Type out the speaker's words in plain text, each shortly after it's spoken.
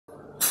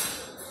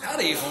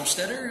Howdy,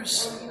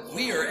 homesteaders.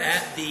 We are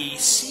at the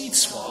seed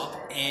swap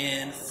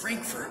in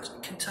Frankfort,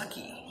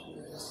 Kentucky.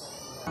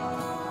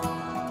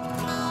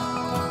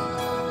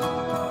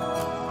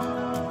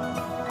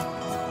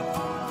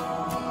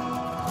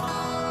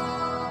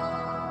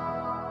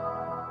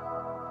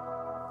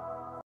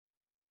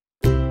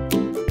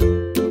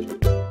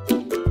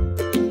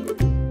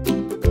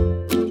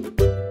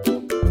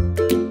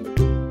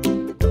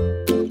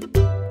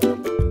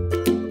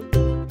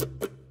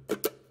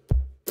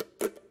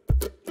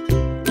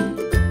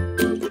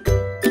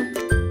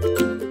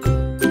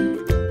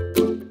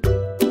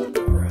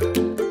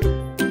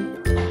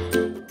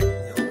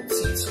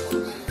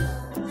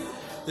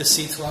 This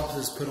seed swap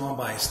is put on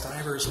by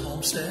Stiver's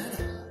Homestead,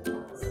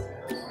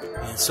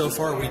 and so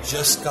far we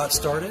just got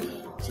started.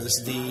 So this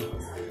is the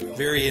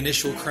very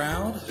initial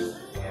crowd.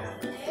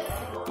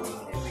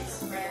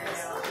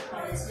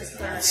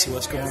 Let's see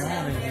what's going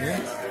on in here.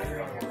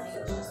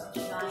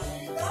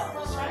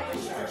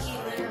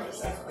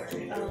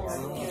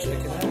 Check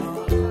it out.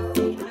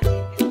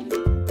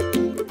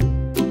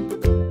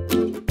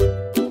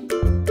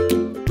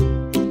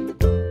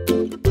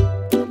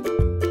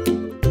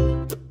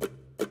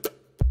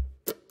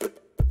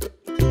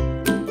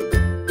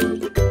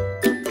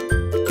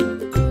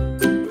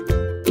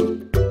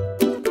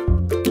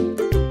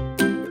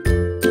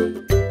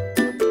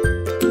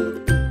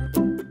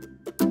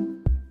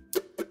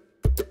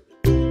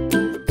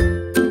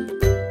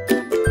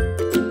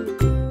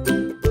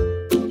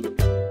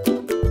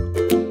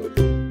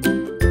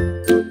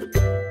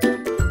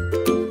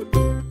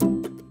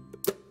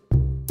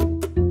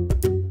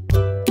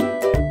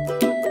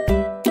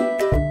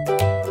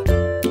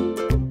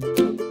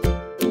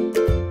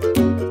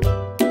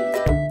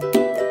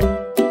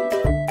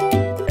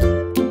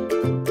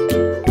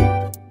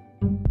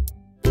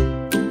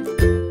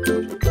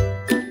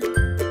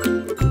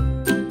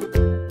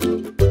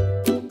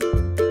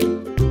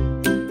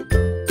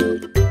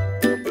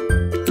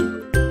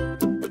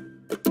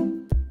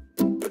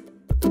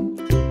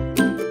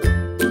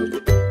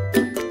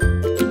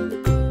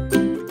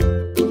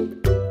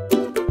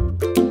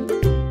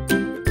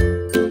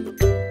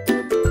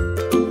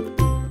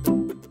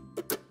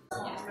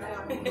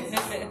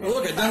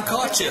 Look, I done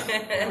caught you.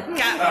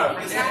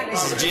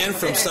 This is Jen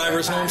from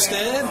Stiver's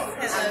Homestead.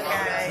 Hello,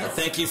 guys.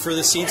 Thank you for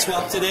the seed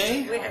swap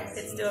today.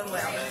 It's doing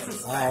well.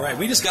 All right,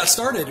 we just got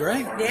started,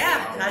 right?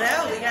 Yeah, I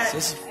know. We got,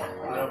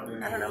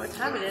 I don't know what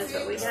time it is,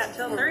 but we got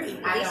till 3.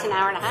 At least an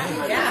hour and a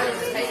half.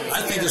 Yeah.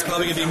 I think there's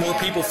probably going to be more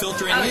people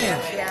filtering in.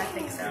 Yeah, I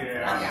think so.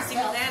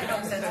 Single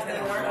dad says it's going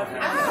to work.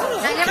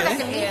 I never got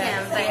to meet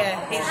him, but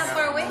How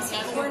far away is he?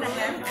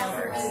 4.5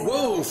 hours.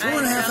 Whoa,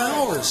 4.5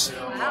 hours.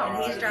 Wow,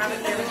 and he's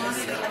driving there with his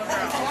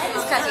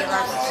it's because he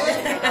loves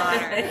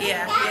it.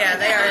 Yeah,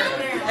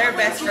 they're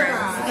best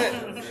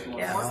friends.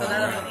 Yeah, so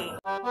that'll be neat.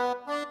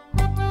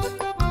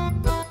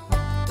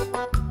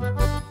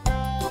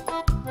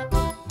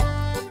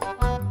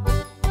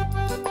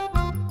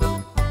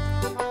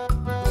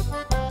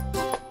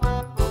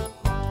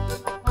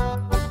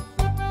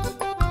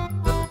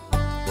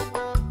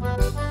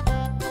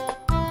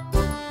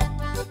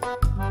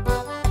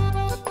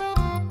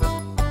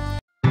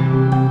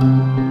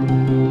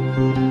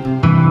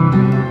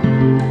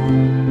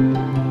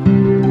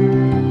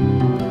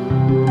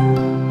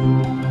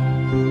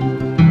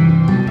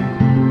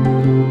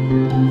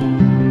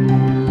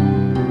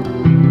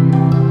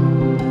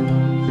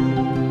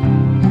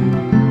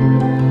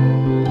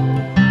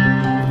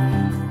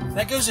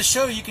 That goes to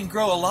show you can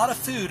grow a lot of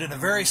food in a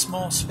very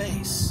small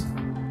space.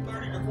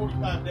 30 to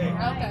 45 days. Okay.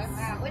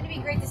 Wow. Wouldn't it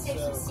be great to save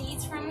some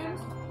seeds from them?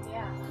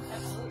 Yeah.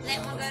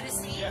 Let one go to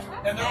seed. Yeah.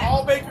 And they're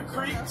all Baker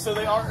Creek, so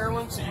they are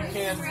heirlooms, so you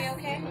can. Free,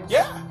 okay?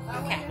 Yeah.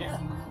 Okay. Yeah.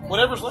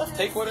 Whatever's left,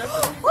 take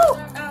whatever. Woo!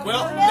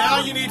 Well,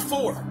 now you need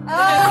 4.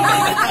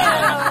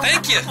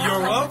 Thank you.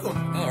 You're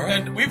welcome. All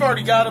right. And we've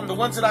already got them. The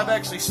ones that I've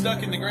actually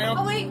stuck in the ground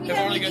Oh, wait, have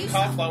only got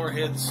cauliflower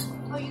heads,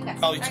 Oh, you got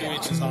probably 2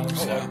 inches on them.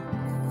 Oh, So wow.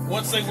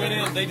 once they went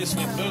in, they just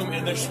went boom,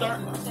 and they're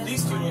starting.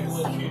 These two look a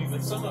little cutie,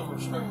 but some of them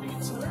are starting to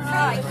get some. Oh,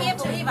 I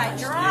can't believe I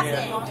dropped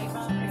it.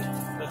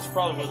 That's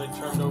probably where they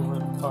turned over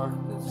in the car.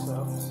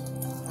 So.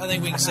 I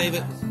think we can save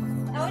it.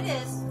 Oh, it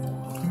is.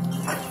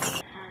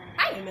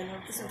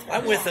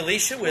 I'm with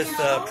Alicia with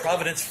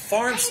Providence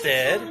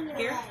Farmstead.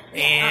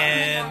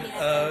 And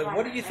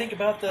what do you think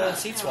about the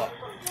seed swap?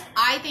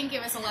 I think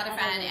it was a lot of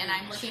fun, and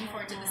I'm looking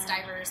forward to the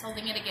Stivers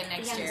holding it again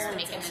next year,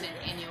 making it an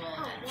annual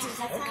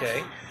event.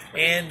 Okay.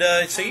 And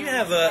so you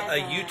have a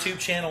YouTube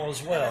channel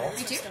as well.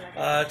 I do.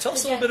 Tell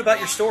us a little bit about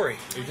your story.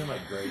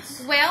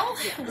 Well,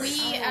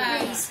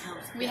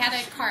 we had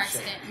a car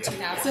accident in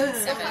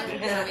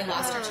 2007 where we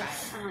lost our child.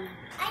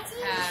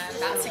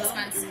 About 6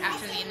 months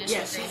after the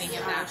initial grieving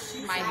of that,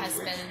 my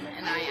husband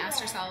and I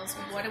asked ourselves,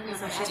 what do we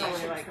want to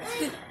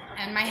do?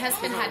 And my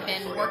husband had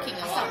been working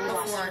a lot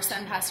before our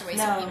son passed away,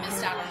 so he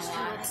missed out on a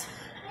lot.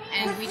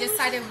 and we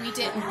decided we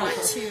didn't want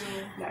to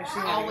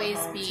always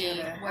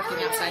be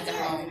working outside the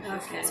home.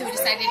 So we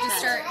decided to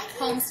start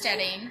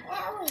homesteading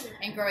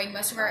and growing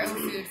most of our own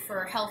food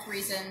for health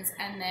reasons,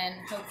 and then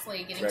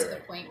hopefully getting to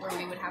the point where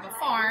we would have a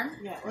farm.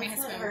 My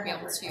husband would be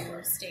able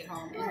to stay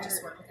home and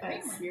just work with the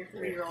family.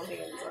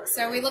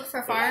 So we looked for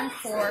a farm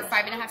for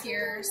 5.5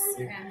 years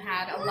and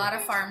had a lot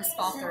of farms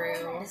fall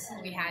through.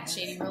 We had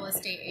shady real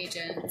estate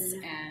agents,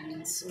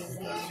 and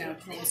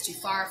it was too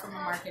far from a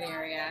market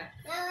area.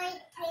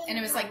 And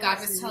it was like God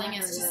was telling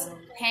us, just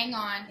hang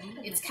on,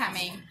 it's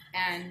coming.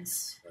 And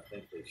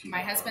my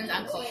husband's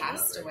uncle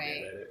passed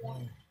away.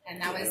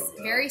 And that was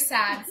very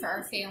sad for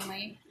our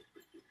family.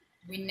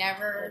 We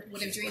never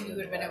would have dreamed we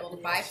would have been able to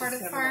buy part of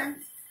the farm,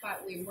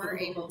 but we were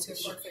able to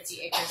afford 50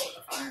 acres of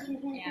the farm.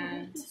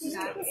 And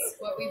that's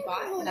what we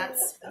bought.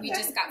 We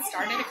just got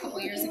started a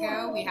couple years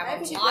ago. We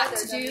have a lot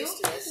to do.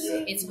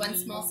 It's one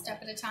small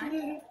step at a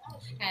time.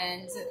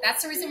 And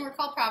that's the reason we're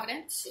called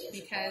Providence,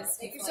 because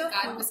we feel like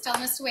God was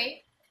telling us to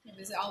wait. It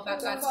was all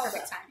about God's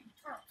perfect timing.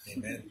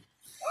 Amen.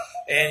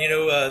 And,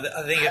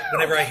 I think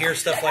whenever I hear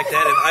stuff like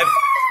that, and I've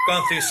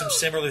gone through some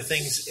similar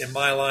things in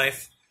my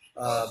life,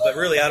 but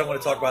really I don't want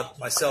to talk about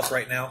myself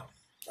right now.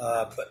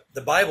 But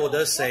the Bible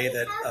does say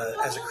that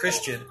as a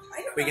Christian,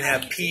 we can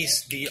have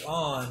peace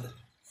beyond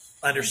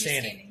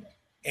understanding.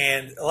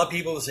 And a lot of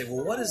people will say,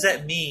 well, what does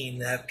that mean,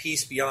 to have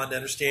peace beyond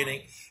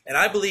understanding? And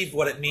I believe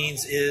what it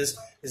means is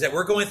that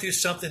we're going through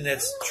something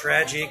that's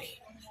tragic,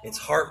 it's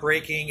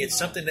heartbreaking, it's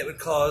something that would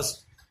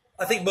cause,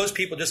 I think, most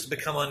people just to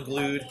become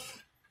unglued.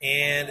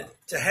 And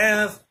to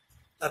have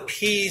a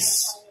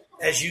peace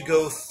as you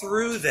go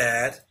through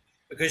that,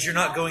 because you're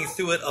not going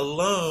through it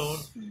alone,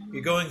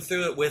 you're going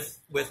through it with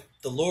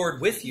the Lord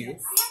with you,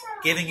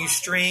 giving you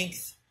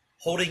strength,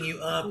 holding you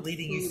up,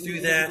 leading you through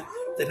that,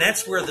 then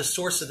that's where the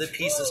source of the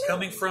peace is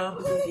coming from.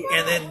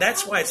 And then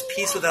that's why it's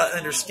peace without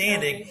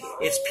understanding.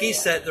 It's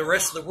peace that the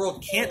rest of the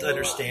world can't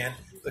understand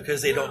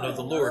because they don't know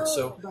the Lord.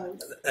 So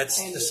that's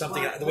just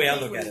something, the way I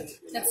look at it.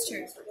 That's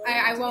true.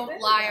 I won't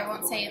lie. I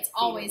won't say it's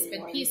always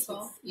been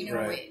peaceful.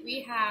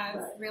 We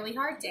have really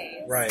hard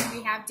days. Right.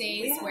 We have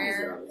days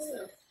where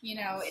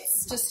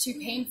it's just too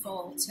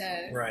painful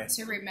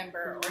to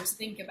remember or to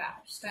think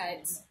about.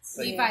 But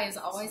Levi is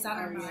always on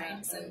our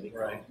minds, and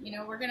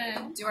we're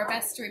gonna do our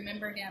best to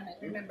remember him and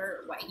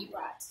remember what he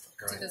brought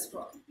to this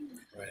world.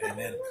 Right,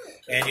 amen.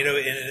 And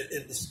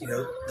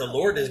the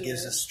Lord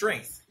gives us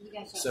strength.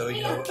 So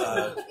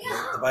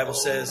the Bible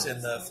says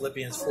in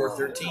Philippians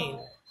 4:13.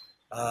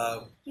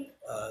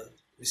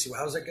 You see,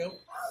 how does that go?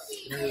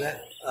 Remember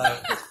that?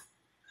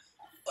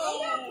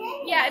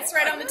 Yeah, it's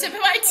right on the tip of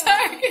my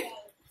tongue.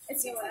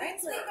 They're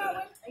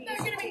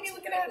going to make me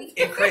look it up.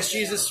 In Christ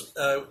Jesus,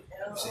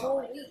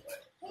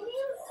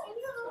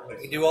 we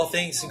can do all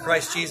things in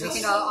Christ Jesus.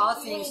 We can do all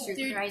things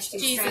through Christ who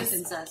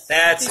strengthens us.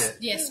 That's it.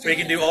 Yes, we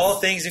can do all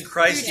things in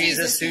Christ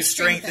Jesus who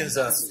strengthens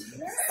us.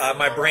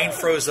 My brain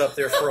froze up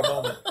there for a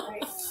moment.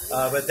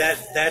 But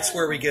that's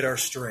where we get our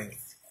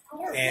strength.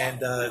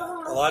 And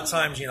a lot of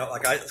times,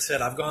 like I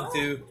said, I've gone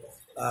through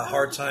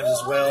hard times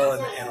as well.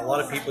 And a lot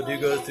of people do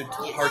go through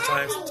hard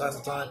times from time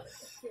to time.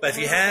 But if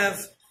you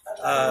have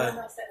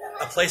a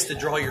place to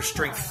draw your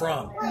strength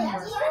from,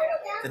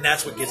 then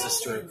that's what gets us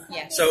through.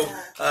 Yeah.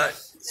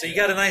 So you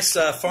got a nice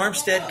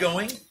farmstead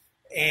going,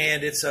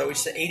 and it's we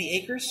said 80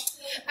 acres.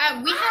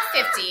 We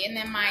have 50, and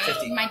then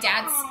 50. my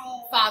dad's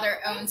father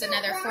owns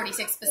another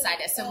 46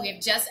 beside us, so we have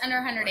just under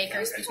 100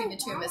 acres between the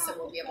two of us that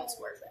we'll be able to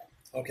work with.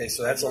 Okay,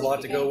 so that's a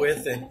lot to go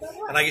with, and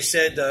like you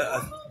said,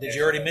 did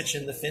you already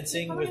mention the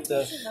fencing with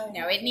the?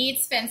 No, it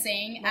needs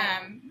fencing.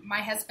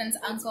 My husband's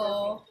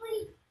uncle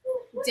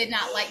did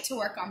not like to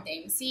work on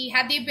things. He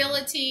had the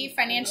ability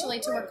financially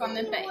to work on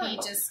them, but he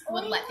just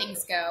would let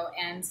things go,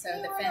 and so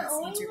the fence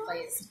needs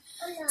replaced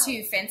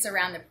to fence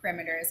around the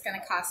perimeter. It's going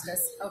to cost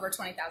us over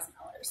 $20,000.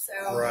 So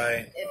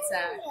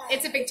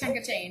it's a big chunk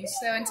of change.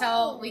 So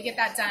until we get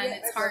that done,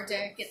 it's hard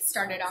to get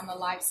started on the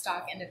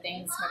livestock end of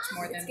things much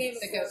more than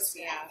the goats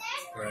we have.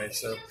 Right.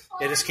 So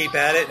just keep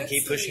at it and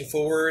keep pushing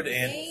forward.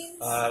 And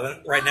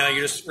right now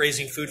you're just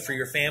raising food for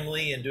your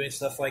family and doing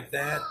stuff like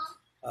that.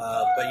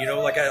 But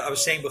like I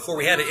was saying before,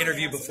 we had an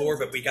interview before,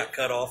 but we got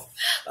cut off.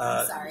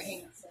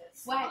 Sorry.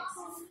 What?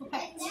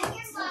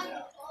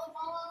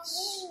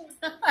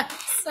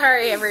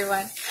 Sorry,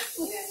 everyone.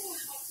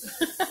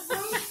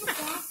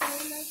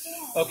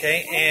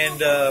 Okay,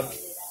 and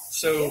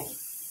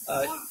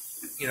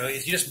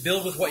if you just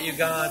build with what you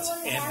got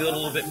and build a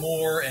little bit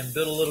more and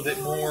build a little bit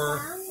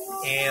more,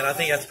 and I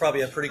think that's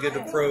probably a pretty good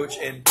approach.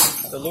 And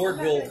the Lord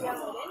will.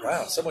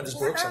 Wow, someone just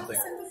broke something.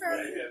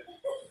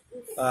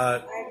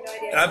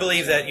 And I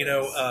believe that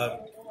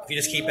if you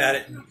just keep at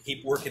it and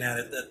keep working at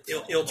it, that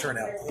it'll turn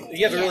out.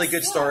 You have a really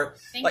good start.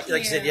 Like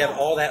you said, you have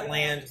all that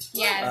land.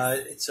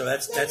 Yes. So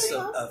that's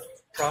a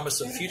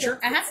promise of future.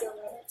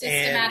 Just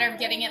a matter of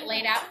getting it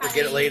laid out.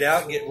 Get it laid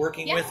out and get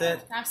working with it.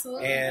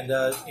 Absolutely. And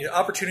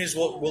opportunities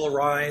will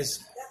arise,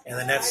 and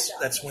then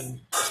that's when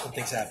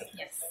things happen.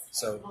 Yes.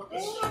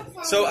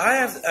 So I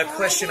have a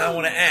question I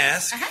want to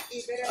ask.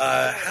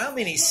 How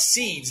many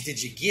seeds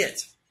did you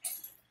get?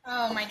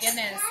 Oh my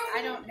goodness,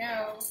 I don't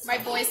know. My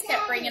boys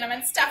kept bringing them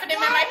and stuffing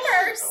them in my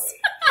purse.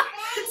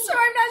 So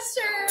I'm not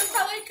sure.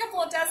 Probably a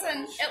couple of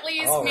dozen at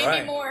least,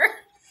 maybe more.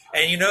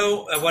 And you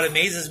know, what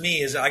amazes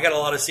me is I got a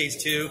lot of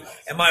seeds too,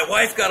 and my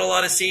wife got a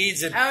lot of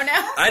seeds, and oh,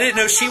 no. I didn't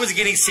know she was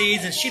getting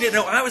seeds, and she didn't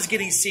know I was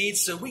getting seeds,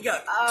 so we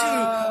got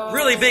 2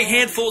 really big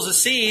handfuls of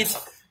seeds,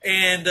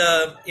 and,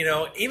 you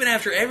know, even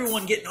after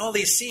everyone getting all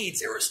these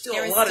seeds, there were still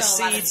a lot of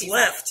seeds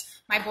left.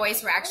 My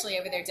boys were actually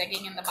over there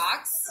digging in the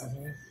box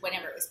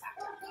whenever it was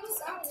packed up.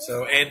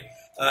 So, and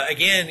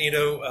again, you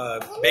know,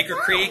 Baker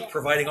Creek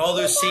providing all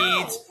those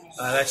seeds,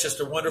 that's just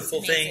a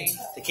wonderful thing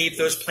to keep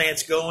those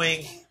plants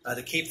going,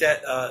 to keep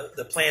that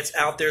the plants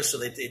out there so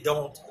that they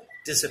don't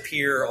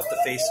disappear off the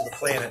face of the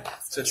planet.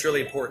 So it's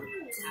really important.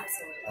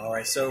 Absolutely. All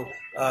right. So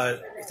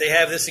if they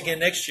have this again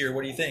next year,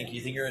 what do you think?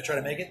 You think you're going to try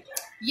to make it?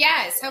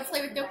 Yes,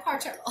 hopefully with no car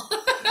trouble.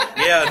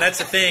 Yeah, and that's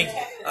the thing.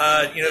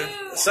 You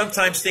know,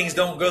 sometimes things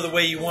don't go the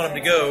way you want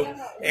them to go,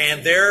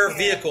 and their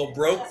vehicle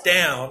broke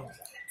down,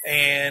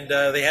 and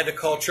they had to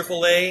call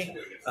AAA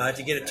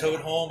to get it towed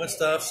home and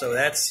stuff. So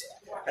that's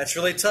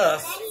really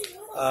tough.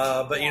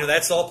 But, you know,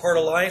 that's all part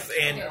of life,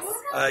 and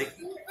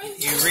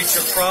you reach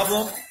a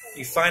problem,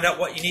 you find out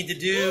what you need to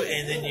do,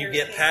 and then you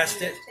get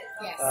past it.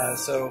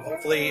 So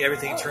hopefully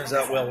everything turns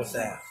out well with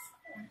that.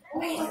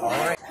 All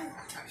right.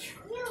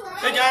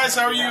 Hey guys,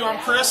 how are you? I'm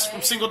Chris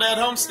from Single Dad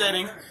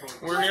Homesteading.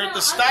 We're here at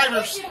the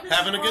Stivers,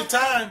 having a good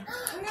time.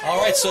 All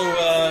right, so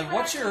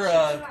what's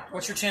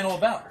your channel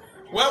about?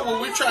 Well,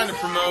 what we're trying to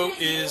promote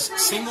is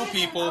single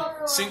people,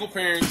 single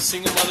parents,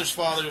 single mothers,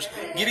 fathers,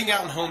 getting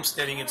out and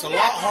homesteading. It's a lot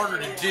harder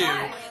to do,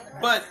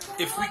 but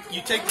if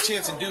you take the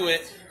chance and do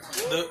it,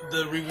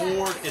 the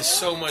reward is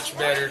so much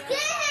better.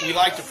 We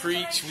like to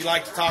preach. We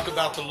like to talk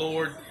about the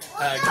Lord,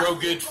 grow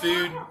good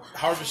food,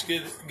 harvest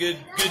good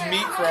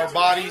meat for our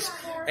bodies,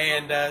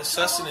 and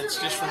sustenance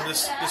just from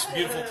this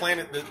beautiful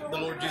planet that the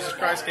Lord Jesus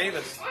Christ gave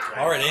us.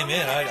 All right,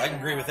 amen. I can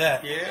agree with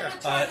that. Yeah.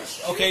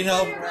 Okay,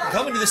 now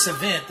coming to this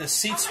event, this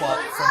seed swap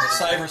from the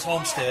Stivers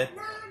Homestead,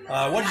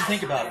 what did you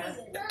think about it?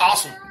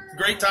 Awesome.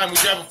 Great time. We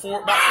traveled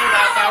about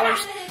 4.5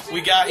 hours.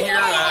 We got here.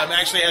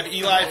 Actually, have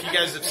Eli. If you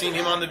guys have seen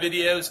him on the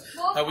videos,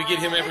 we get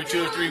him every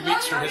 2 or 3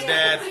 weeks from his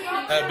dad.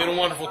 Been a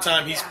wonderful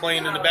time. He's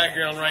playing in the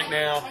background right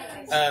now.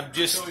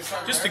 Just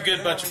a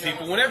good bunch of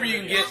people. Whenever you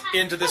can get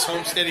into this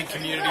homesteading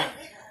community,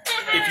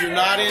 if you're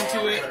not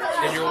into it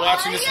and you're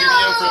watching this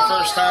video for the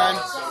first time,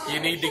 you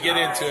need to get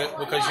into it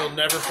because you'll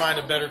never find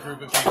a better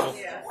group of people.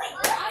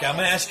 Okay, I'm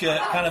going to ask you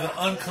kind of an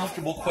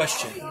uncomfortable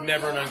question.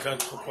 Never an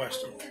uncomfortable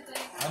question.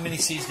 How many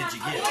seeds did you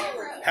get?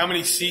 How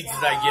many seeds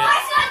did I get?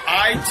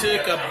 I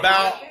took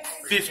about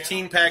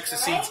 15 packs of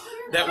seeds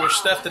that were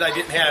stuff that I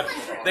didn't have.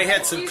 They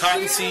had some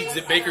cotton seeds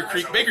at Baker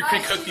Creek. Baker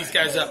Creek hooked these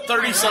guys up.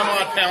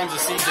 30-some-odd pounds of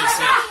seeds they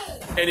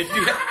sent. And if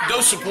you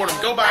go support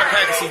them, go buy a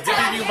pack of seeds. If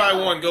you can buy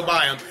one, go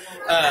buy them.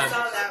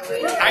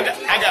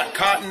 I got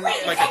cotton,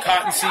 like a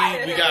cotton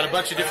seed. We got a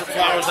bunch of different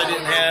flowers I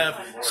didn't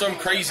have. Some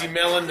crazy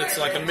melon that's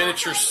like a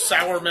miniature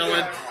sour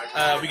melon.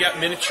 We got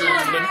miniature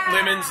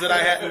lemons that I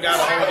hadn't got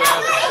a hold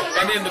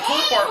of. And then the cool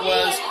part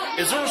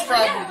is there was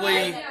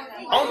probably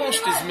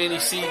almost as many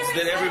seeds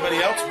that everybody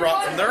else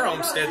brought from their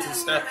homesteads and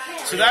stuff.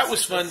 So that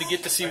was fun to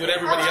get to see what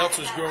everybody else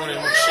was growing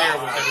and would share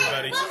with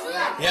everybody.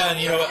 Yeah,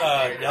 and you know,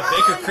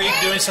 Baker Creek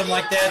doing something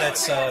like that,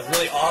 that's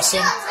really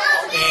awesome.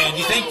 And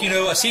you think, you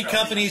know, a seed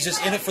company is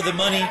just in it for the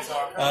money,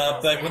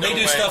 but when they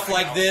do stuff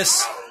like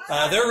this,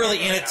 they're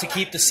really in it to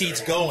keep the seeds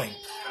going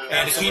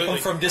and to keep them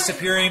from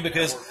disappearing,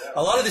 because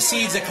a lot of the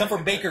seeds that come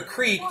from Baker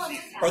Creek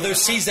are those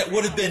seeds that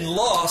would have been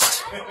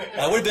lost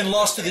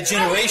to the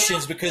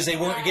generations because they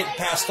weren't getting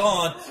passed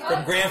on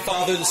from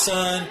grandfather to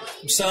son,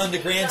 from son to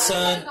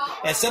grandson,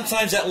 and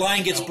sometimes that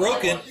line gets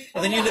broken,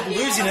 and then you end up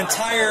losing an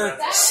entire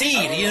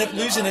seed. You end up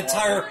losing an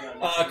entire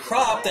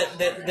crop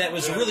that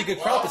was a really good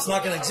crop. It's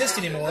not going to exist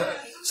anymore.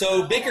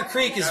 So Baker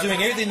Creek is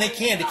doing everything they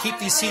can to keep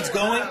these seeds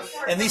going,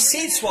 and these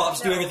seed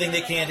swaps do everything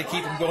they can to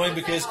keep them going,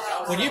 because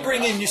when you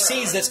bring in your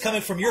seeds that's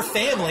coming from your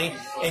family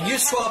and you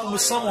swap them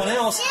with someone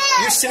else,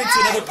 you're sending to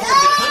another part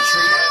of the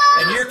country,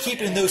 and you're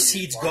keeping those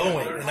seeds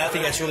going, and I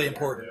think that's really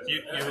important.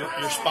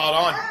 You're spot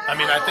on. I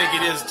mean, I think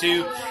it is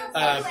too.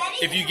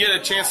 If you get a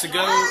chance to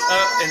go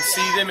up and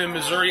see them in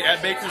Missouri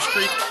at Baker's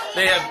Creek,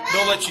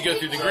 they'll let you go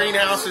through the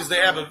greenhouses. They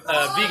have a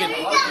vegan.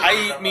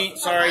 I eat meat,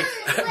 sorry,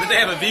 but they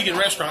have a vegan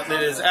restaurant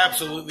that is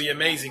absolutely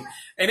amazing.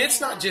 And it's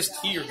not just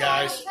here,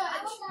 guys.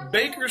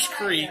 Baker's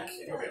Creek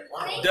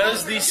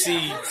does these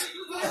seeds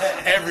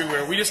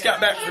everywhere. We just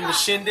got back from the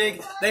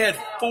shindig. They had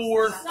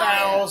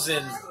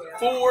 4,000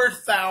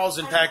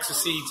 packs of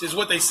seeds is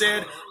what they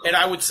said, and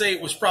I would say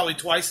it was probably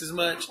twice as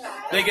much.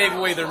 They gave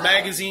away their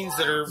magazines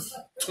that are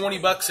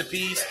 $20 a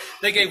piece.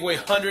 They gave away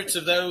hundreds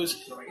of those.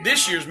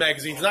 This year's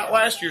magazines, not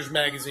last year's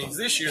magazines,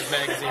 this year's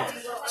magazines.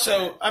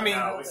 So, I mean,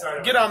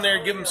 get on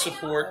there, give them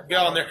support, get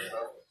on there.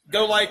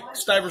 Go like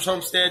Stiver's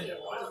Homestead.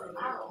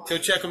 Go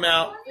check them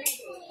out.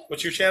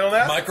 What's your channel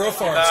now? Micro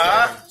Farm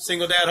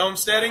Single Dad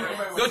Homesteading.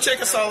 Go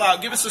check us all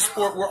out. Give us a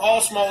support. We're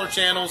all smaller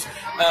channels.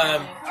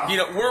 You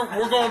know,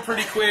 we're going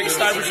pretty quick.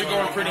 Stivers are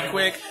going pretty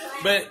quick.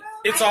 But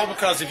it's all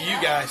because of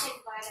you guys.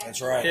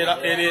 That's right.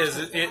 It is.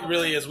 It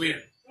really is. We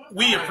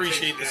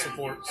appreciate the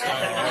support. So. All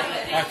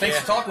right, thanks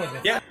for talking with me.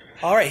 Yeah.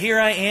 All right, here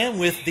I am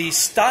with the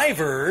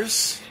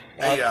Stivers.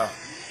 There you go.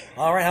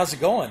 All right, how's it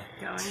going?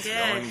 Going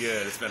good. Going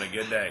good. It's been a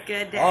good day.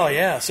 Good day. Oh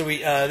yeah. So we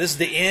this is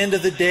the end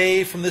of the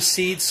day from the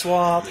seed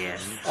swap.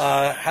 Yes.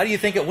 How do you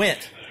think it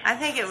went? I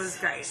think it was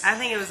great. I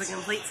think it was a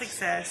complete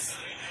success.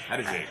 How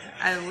did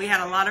you? We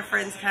had a lot of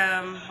friends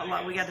come.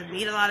 We got to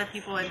meet a lot of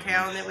people in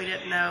town that we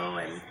didn't know,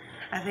 and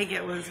I think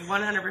it was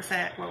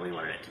 100% what we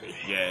wanted it to be.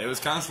 Yeah, it was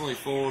constantly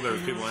full. There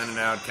was people in and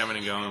out, coming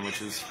and going,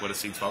 which is what a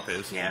seed swap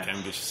is. Yeah. You come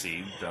get your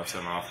seed, drop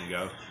some off, and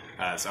go.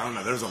 So I don't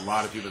know. There was a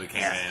lot of people that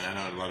came in. I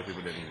know a lot of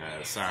people didn't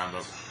sign,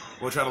 but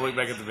we'll try to look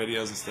back at the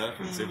videos and stuff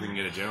and see if we can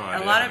get a general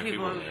idea. A lot how of many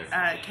people were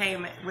there.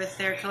 came with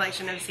their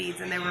collection of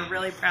seeds, and they were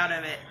really proud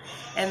of it.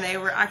 And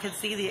I could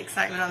see the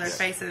excitement on their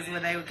faces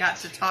when they got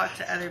to talk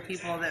to other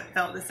people that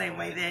felt the same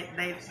way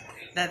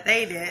that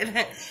they did.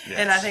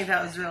 And I think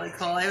that was really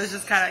cool. It was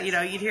just kind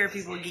of, you'd hear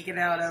people geeking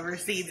out over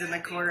seeds in the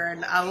corner,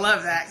 and I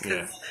love that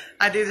because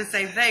I do the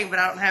same thing, but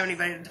I don't have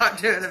anybody to talk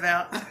to it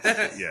about.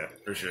 Yeah,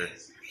 for sure.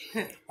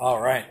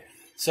 All right.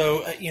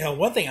 So,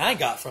 one thing I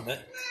got from it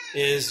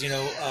is,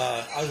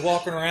 I was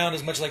walking around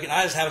as much like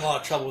I was having a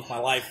lot of trouble with my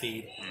live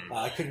feed.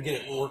 I couldn't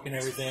get it working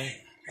and everything.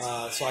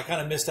 So I kind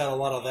of missed out a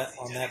lot of that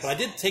on that. But I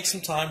did take some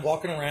time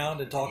walking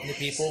around and talking to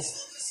people.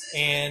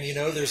 And,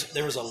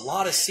 there was a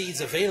lot of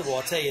seeds available,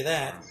 I'll tell you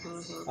that.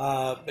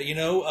 But,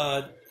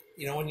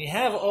 when you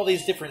have all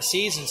these different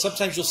seeds, and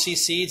sometimes you'll see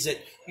seeds that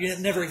you've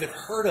never even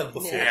heard of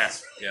before. Yeah,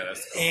 that's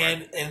the cool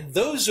part. And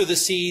those are the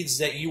seeds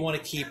that you want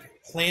to keep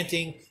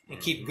planting and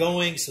keep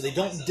going so they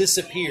don't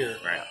disappear.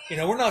 Right.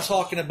 We're not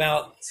talking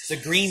about the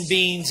green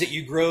beans that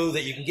you grow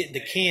that you can get in the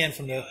can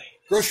from the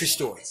grocery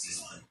store.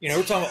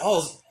 We're talking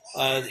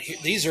about,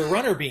 these are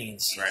runner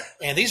beans. Right.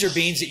 And these are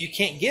beans that you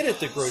can't get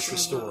at the grocery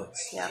store.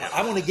 Yeah.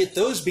 I want to get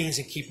those beans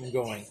and keep them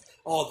going.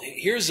 Oh,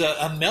 here's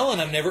a melon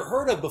I've never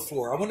heard of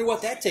before. I wonder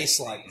what that tastes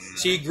like.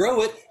 So you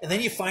grow it, and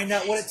then you find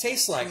out what it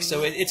tastes like.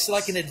 So it's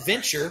like an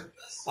adventure,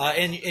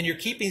 and you're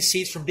keeping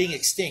seeds from being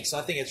extinct. So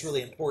I think it's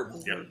really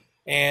important. Yep.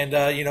 And,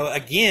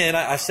 again,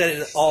 I said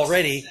it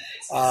already,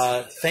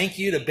 thank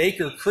you to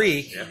Baker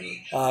Creek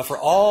for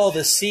all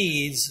the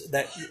seeds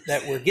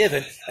that were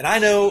given. And I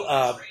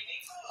know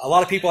a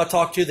lot of people I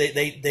talked to,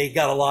 they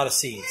got a lot of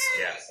seeds.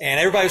 Yeah. And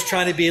everybody was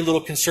trying to be a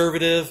little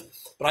conservative,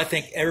 but I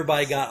think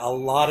everybody got a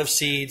lot of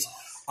seeds.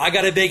 I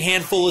got a big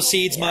handful of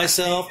seeds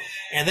myself,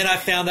 and then I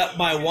found out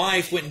my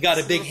wife went and got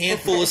a big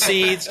handful of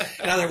seeds,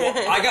 and I was like,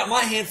 well, I got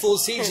my handful of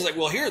seeds. She's like,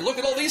 well, here, look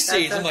at all these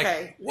seeds. I'm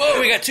like, whoa,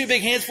 we got 2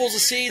 big handfuls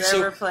of seeds. There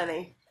were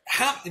plenty.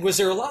 Was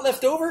there a lot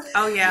left over?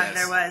 Oh, yeah,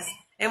 there was.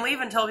 And we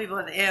even told people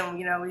at the end,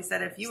 we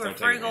said if you were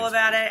frugal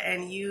about it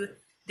and you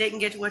didn't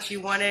get what you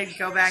wanted,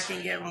 go back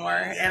and get more.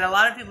 And a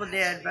lot of people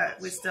did,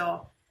 but we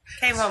still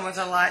came home with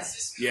a lot.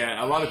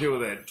 Yeah, a lot of people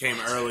that came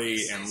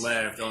early and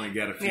left only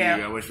got a few.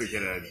 Yeah. I wish we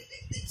could have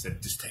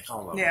said, just take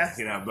all of them.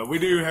 Yeah. But we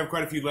do have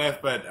quite a few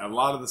left, but a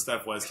lot of the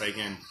stuff was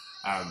taken.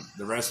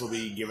 The rest will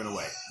be given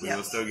away. We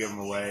will still give them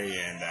away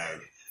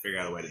and figure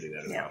out a way to do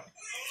that as well.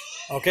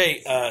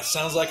 Okay,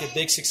 sounds like a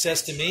big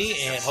success to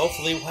me, and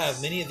hopefully we'll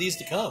have many of these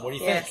to come. What do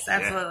you think? Yes,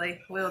 absolutely.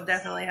 We'll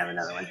definitely have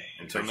another one.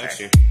 Until next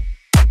year.